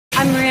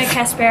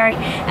Kasperek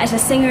as a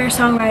singer,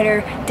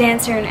 songwriter,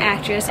 dancer, and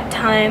actress. At the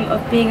time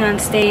of being on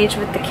stage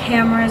with the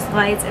cameras,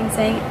 lights, and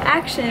saying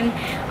action,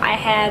 I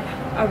had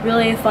a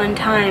really fun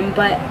time,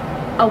 but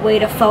a way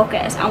to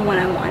focus on what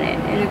I wanted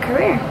in a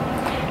career.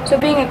 So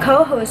being a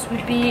co-host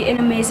would be an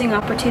amazing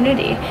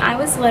opportunity. I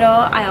was little,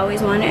 I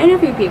always wanted to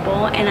interview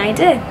people, and I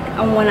did.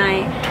 And when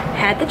I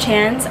had the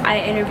chance, I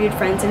interviewed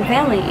friends and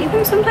family,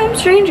 even sometimes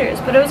strangers,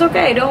 but it was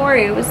okay, don't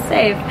worry, it was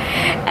safe.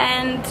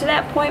 And to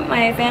that point,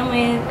 my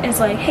family is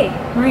like, hey,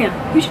 Maria,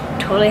 you should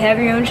totally have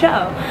your own show.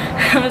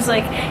 I was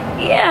like,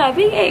 yeah,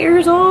 being 8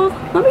 years old,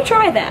 let me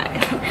try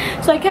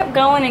that. So I kept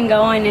going and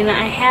going, and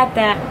I had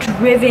that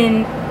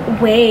driven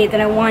way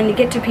that I wanted to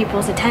get to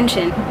people's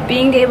attention.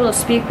 Being able to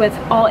speak with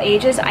all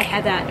ages, I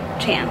had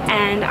that chance.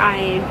 And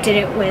I did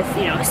it with,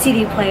 you know,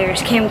 CD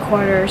players,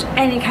 camcorders,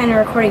 any kind of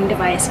recording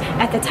device.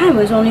 At the time,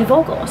 it was only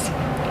vocals.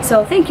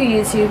 So thank you,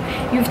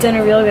 YouTube. You've done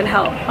a real good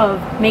help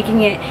of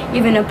making it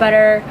even a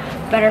better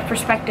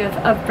perspective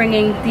of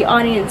bringing the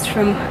audience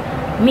from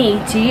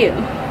me to you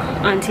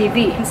on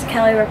TV. It's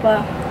Kelly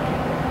Ripa,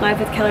 live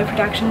with Kelly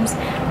Productions.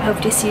 I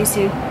hope to see you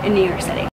soon in New York City.